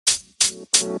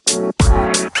Bom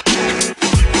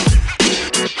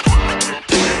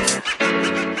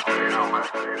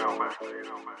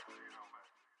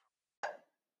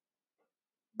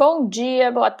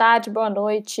dia, boa tarde, boa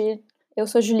noite. Eu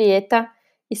sou Julieta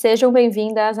e sejam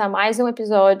bem-vindas a mais um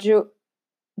episódio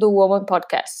do Woman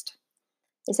Podcast.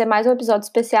 Esse é mais um episódio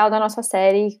especial da nossa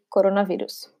série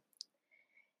Coronavírus.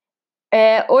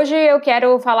 Hoje eu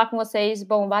quero falar com vocês,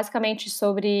 basicamente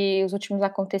sobre os últimos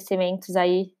acontecimentos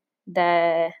aí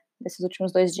desses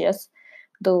últimos 2 dias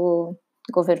do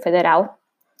governo federal.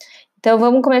 Então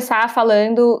vamos começar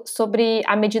falando sobre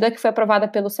a medida que foi aprovada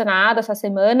pelo Senado essa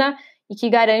semana e que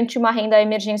garante uma renda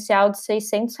emergencial de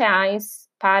R$600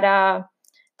 para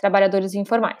trabalhadores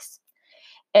informais.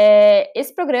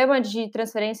 Esse programa de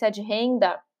transferência de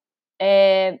renda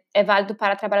é válido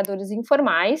para trabalhadores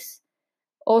informais,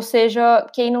 ou seja,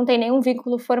 quem não tem nenhum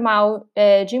vínculo formal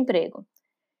de emprego.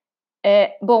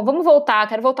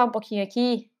 Quero voltar um pouquinho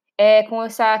aqui com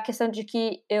essa questão de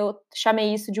que eu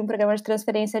chamei isso de um programa de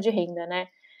transferência de renda, né?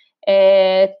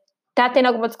 Tá tendo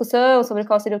alguma discussão sobre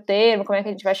qual seria o termo, como é que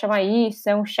a gente vai chamar isso,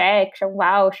 se é um cheque, se é um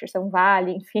voucher, se é um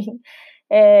vale, enfim.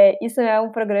 Isso é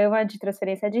um programa de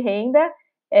transferência de renda,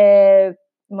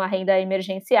 uma renda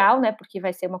emergencial, né, porque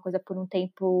vai ser uma coisa por um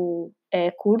tempo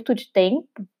curto de tempo,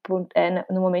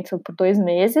 no momento por 2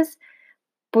 meses,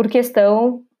 por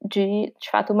questão de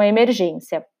fato, uma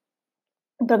emergência.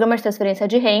 Um programa de transferência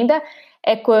de renda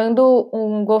é quando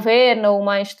um governo,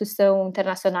 uma instituição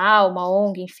internacional, uma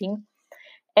ONG, enfim,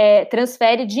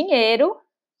 transfere dinheiro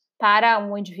para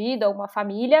um indivíduo ou uma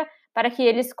família para que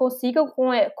eles consigam,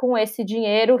 com esse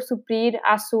dinheiro, suprir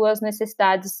as suas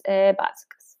necessidades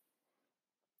básicas.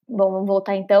 Bom, vamos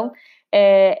voltar então.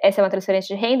 Essa é uma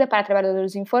transferência de renda para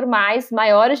trabalhadores informais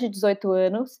maiores de 18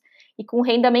 anos e com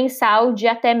renda mensal de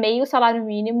até meio salário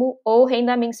mínimo ou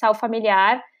renda mensal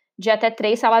familiar de até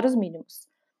 3 salários mínimos.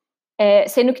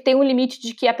 Sendo que tem um limite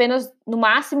de que apenas, no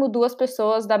máximo, 2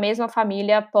 pessoas da mesma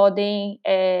família podem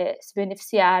se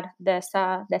beneficiar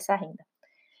dessa renda.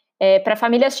 Para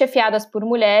famílias chefiadas por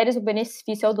mulheres, o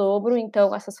benefício é o dobro,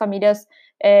 então essas famílias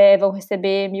vão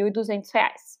receber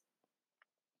R$1.200.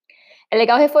 É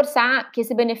legal reforçar que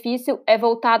esse benefício é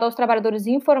voltado aos trabalhadores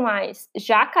informais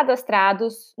já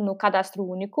cadastrados no Cadastro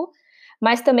Único,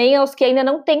 mas também aos que ainda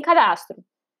não têm cadastro.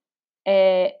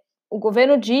 O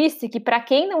governo disse que para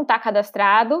quem não está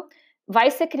cadastrado, vai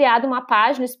ser criada uma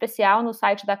página especial no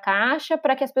site da Caixa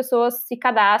para que as pessoas se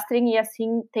cadastrem e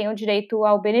assim tenham direito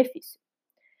ao benefício.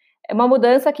 É uma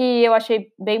mudança que eu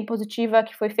achei bem positiva,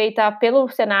 que foi feita pelo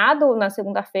Senado na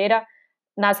segunda-feira,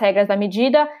 nas regras da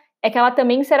medida, é que ela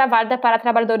também será válida para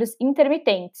trabalhadores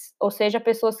intermitentes, ou seja,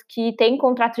 pessoas que têm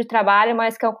contrato de trabalho,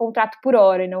 mas que é um contrato por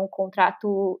hora e não um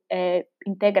contrato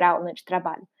integral, né, de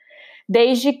trabalho.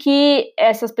 Desde que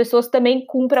essas pessoas também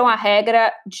cumpram a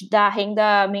regra da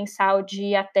renda mensal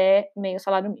de até meio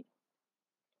salário mínimo.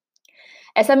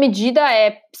 Essa medida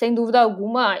é, sem dúvida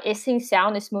alguma,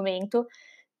 essencial nesse momento.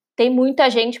 Tem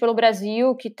muita gente pelo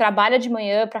Brasil que trabalha de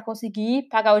manhã para conseguir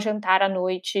pagar o jantar à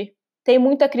noite. Tem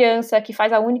muita criança que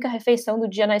faz a única refeição do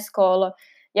dia na escola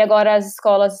e agora as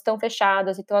escolas estão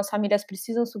fechadas, então as famílias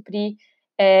precisam suprir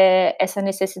essa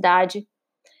necessidade.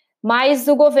 Mas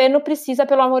o governo precisa,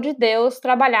 pelo amor de Deus,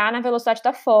 trabalhar na velocidade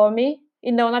da fome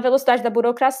e não na velocidade da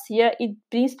burocracia e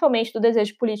principalmente do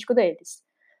desejo político deles.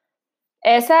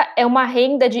 Essa é uma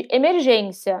renda de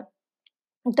emergência,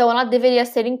 então ela deveria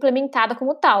ser implementada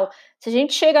como tal. Se a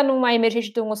gente chega numa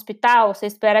emergência de um hospital, você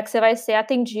espera que você vai ser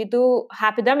atendido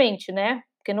rapidamente, né?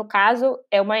 Porque no caso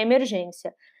é uma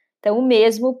emergência. Então o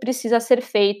mesmo precisa ser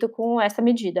feito com essa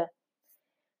medida.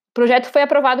 O projeto foi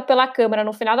aprovado pela Câmara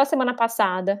no final da semana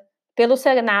passada, pelo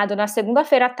Senado na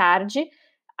segunda-feira à tarde.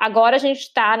 Agora a gente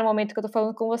está, no momento que eu estou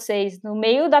falando com vocês, no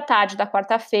meio da tarde da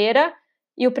quarta-feira,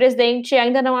 e o presidente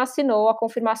ainda não assinou a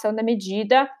confirmação da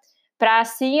medida para,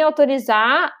 assim,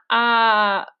 autorizar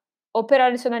a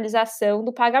operacionalização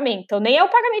do pagamento. Então, nem é o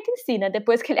pagamento em si, né?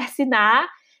 Depois que ele assinar,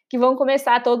 que vão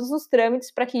começar todos os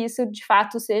trâmites para que isso, de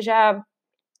fato, seja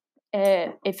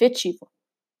efetivo.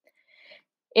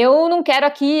 Eu não quero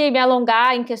aqui me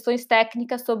alongar em questões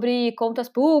técnicas sobre contas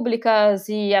públicas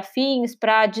e afins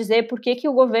para dizer por que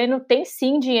o governo tem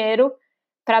sim dinheiro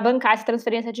para bancar essa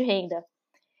transferência de renda.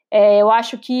 Eu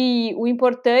acho que o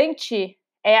importante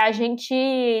é a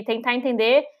gente tentar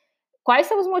entender quais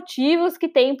são os motivos que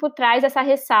tem por trás dessa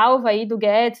ressalva aí do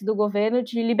Guedes, do governo,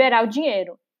 de liberar o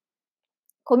dinheiro.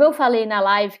 Como eu falei na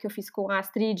live que eu fiz com a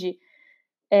Astrid,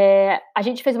 a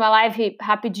gente fez uma live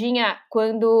rapidinha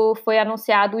quando foi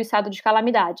anunciado o estado de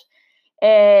calamidade.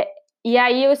 E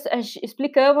aí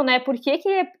explicamos, né, por que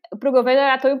para o governo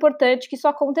era tão importante que isso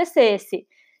acontecesse.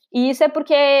 E isso é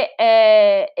porque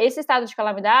esse estado de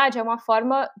calamidade é uma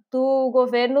forma do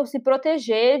governo se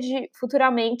proteger de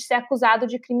futuramente ser acusado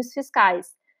de crimes fiscais,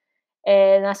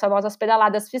 nas famosas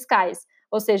pedaladas fiscais.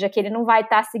 Ou seja, que ele não vai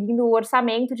estar seguindo o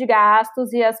orçamento de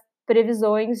gastos e as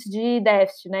previsões de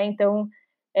déficit, né? Então,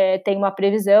 tem uma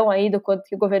previsão aí do quanto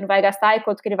que o governo vai gastar e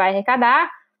quanto que ele vai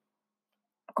arrecadar.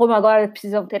 Como agora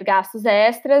precisam ter gastos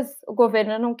extras, o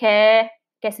governo não quer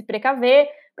se precaver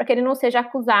para que ele não seja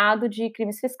acusado de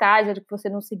crimes fiscais, ou de que você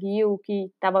não seguiu o que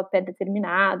estava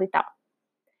pré-determinado e tal.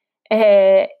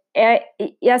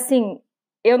 E assim,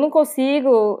 eu não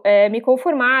consigo me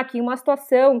conformar que em uma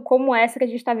situação como essa que a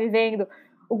gente está vivendo,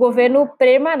 o governo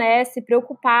permanece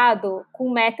preocupado com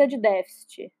meta de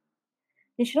déficit.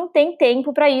 A gente não tem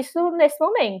tempo para isso nesse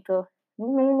momento.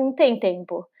 Não tem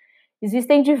tempo.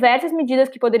 Existem diversas medidas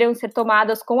que poderiam ser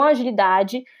tomadas com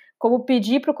agilidade, como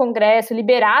pedir para o Congresso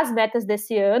liberar as metas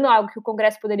desse ano, algo que o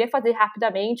Congresso poderia fazer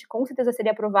rapidamente, com certeza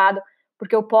seria aprovado,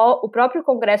 porque o próprio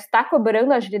Congresso está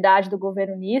cobrando a agilidade do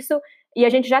governo nisso, e a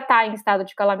gente já está em estado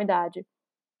de calamidade.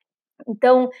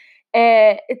 Então,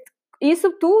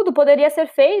 isso tudo poderia ser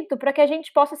feito para que a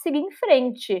gente possa seguir em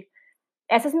frente.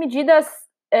 Essas medidas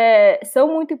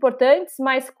são muito importantes,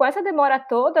 mas com essa demora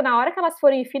toda, na hora que elas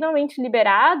forem finalmente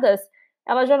liberadas,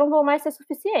 elas já não vão mais ser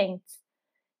suficientes.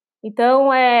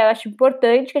 Então, eu acho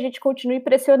importante que a gente continue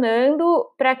pressionando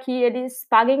para que eles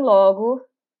paguem logo,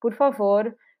 por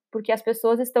favor, porque as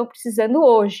pessoas estão precisando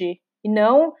hoje, e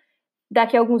não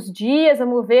daqui a alguns dias,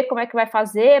 vamos ver como é que vai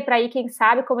fazer, para aí, quem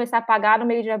sabe, começar a pagar no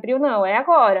meio de abril. Não, é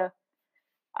agora.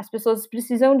 As pessoas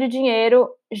precisam de dinheiro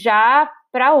já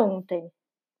para ontem.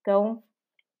 Então,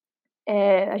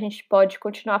 a gente pode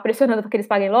continuar pressionando para que eles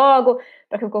paguem logo,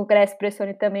 para que o Congresso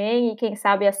pressione também, e quem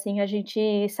sabe assim a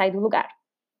gente sai do lugar.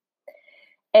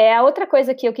 A outra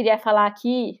coisa que eu queria falar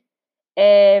aqui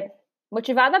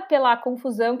motivada pela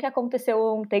confusão que aconteceu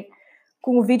ontem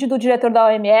com o vídeo do diretor da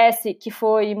OMS, que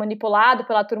foi manipulado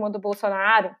pela turma do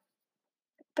Bolsonaro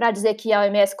para dizer que a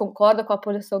OMS concorda com a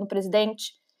posição do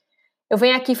presidente. Eu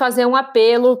venho aqui fazer um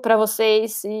apelo para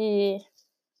vocês e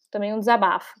também um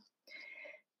desabafo.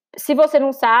 Se você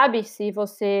não sabe, não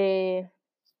sei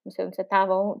onde você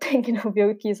estava ontem, que não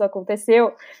viu que isso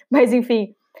aconteceu, mas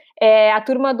enfim, a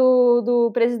turma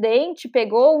do presidente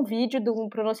pegou um vídeo de um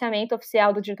pronunciamento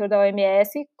oficial do diretor da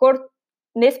OMS.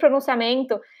 Nesse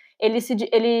pronunciamento, ele se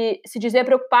dizia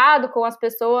preocupado com as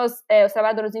pessoas, os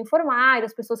trabalhadores informais,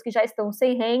 as pessoas que já estão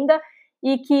sem renda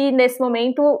e que nesse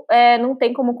momento não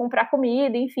tem como comprar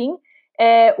comida, enfim.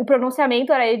 O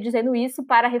pronunciamento era ele dizendo isso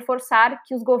para reforçar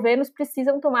que os governos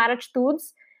precisam tomar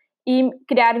atitudes e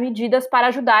criar medidas para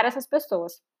ajudar essas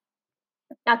pessoas.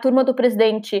 A turma do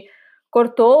presidente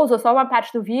usou só uma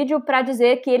parte do vídeo para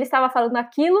dizer que ele estava falando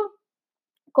aquilo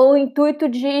com o intuito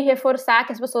de reforçar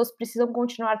que as pessoas precisam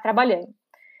continuar trabalhando.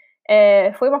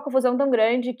 Foi uma confusão tão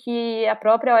grande que a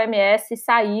própria OMS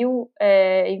saiu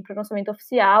em pronunciamento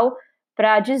oficial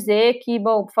para dizer que,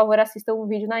 bom, por favor, assistam o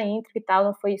vídeo na íntegra e tal,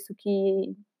 não foi isso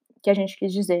que a gente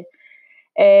quis dizer.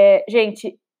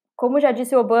 Gente, como já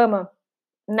disse Obama,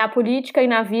 na política e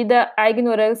na vida, a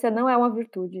ignorância não é uma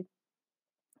virtude.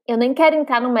 Eu nem quero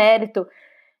entrar no mérito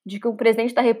de que o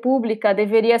presidente da República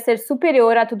deveria ser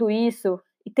superior a tudo isso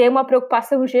e ter uma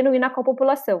preocupação genuína com a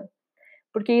população,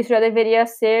 porque isso já deveria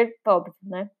ser óbvio,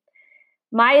 né?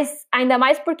 Mas, ainda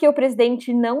mais porque o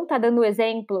presidente não está dando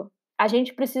exemplo, a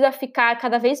gente precisa ficar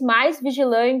cada vez mais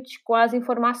vigilante com as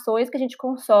informações que a gente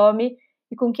consome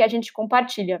e com que a gente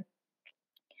compartilha.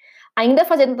 Ainda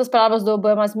fazendo das palavras do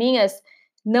Obama as minhas,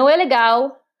 não é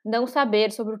legal não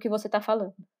saber sobre o que você está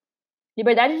falando.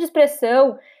 Liberdade de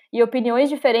expressão e opiniões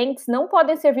diferentes não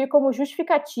podem servir como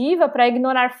justificativa para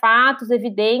ignorar fatos,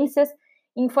 evidências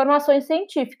e informações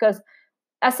científicas.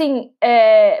 Assim,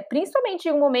 principalmente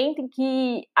em um momento em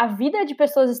que a vida de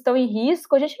pessoas estão em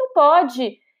risco, a gente não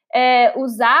pode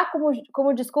usar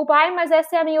como desculpa, mas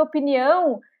essa é a minha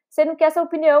opinião, sendo que essa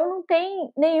opinião não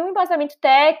tem nenhum embasamento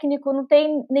técnico, não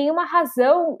tem nenhuma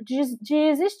razão de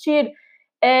existir.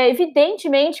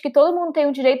 Evidentemente que todo mundo tem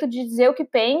o direito de dizer o que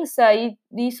pensa, e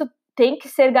isso tem que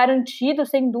ser garantido,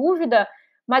 sem dúvida,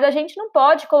 mas a gente não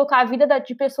pode colocar a vida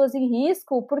de pessoas em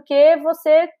risco porque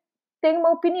você tem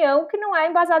uma opinião que não é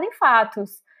embasada em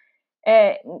fatos.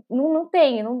 Não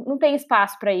tem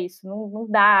espaço para isso, não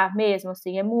dá mesmo,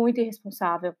 assim, é muito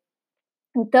irresponsável.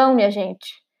 Então, minha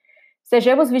gente,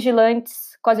 sejamos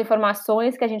vigilantes com as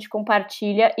informações que a gente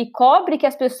compartilha e cobre que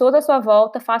as pessoas à sua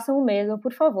volta façam o mesmo,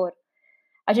 por favor.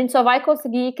 A gente só vai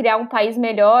conseguir criar um país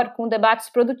melhor com debates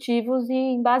produtivos e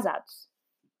embasados.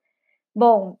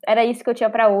 Bom, era isso que eu tinha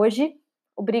para hoje.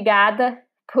 Obrigada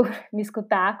por me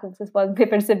escutar. Como vocês podem ter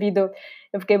percebido,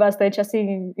 eu fiquei bastante,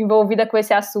 assim, envolvida com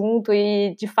esse assunto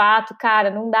e, de fato, cara,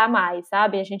 não dá mais,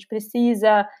 sabe? A gente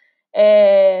precisa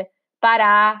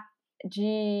parar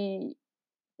de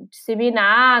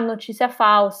disseminar notícia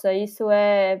falsa. Isso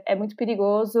é muito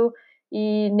perigoso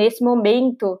e, nesse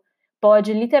momento,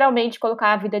 pode literalmente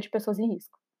colocar a vida de pessoas em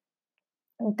risco.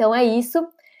 Então é isso.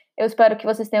 Eu espero que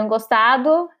vocês tenham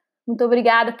gostado. Muito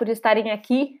obrigada por estarem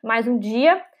aqui mais um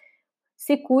dia.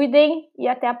 Se cuidem e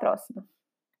até a próxima.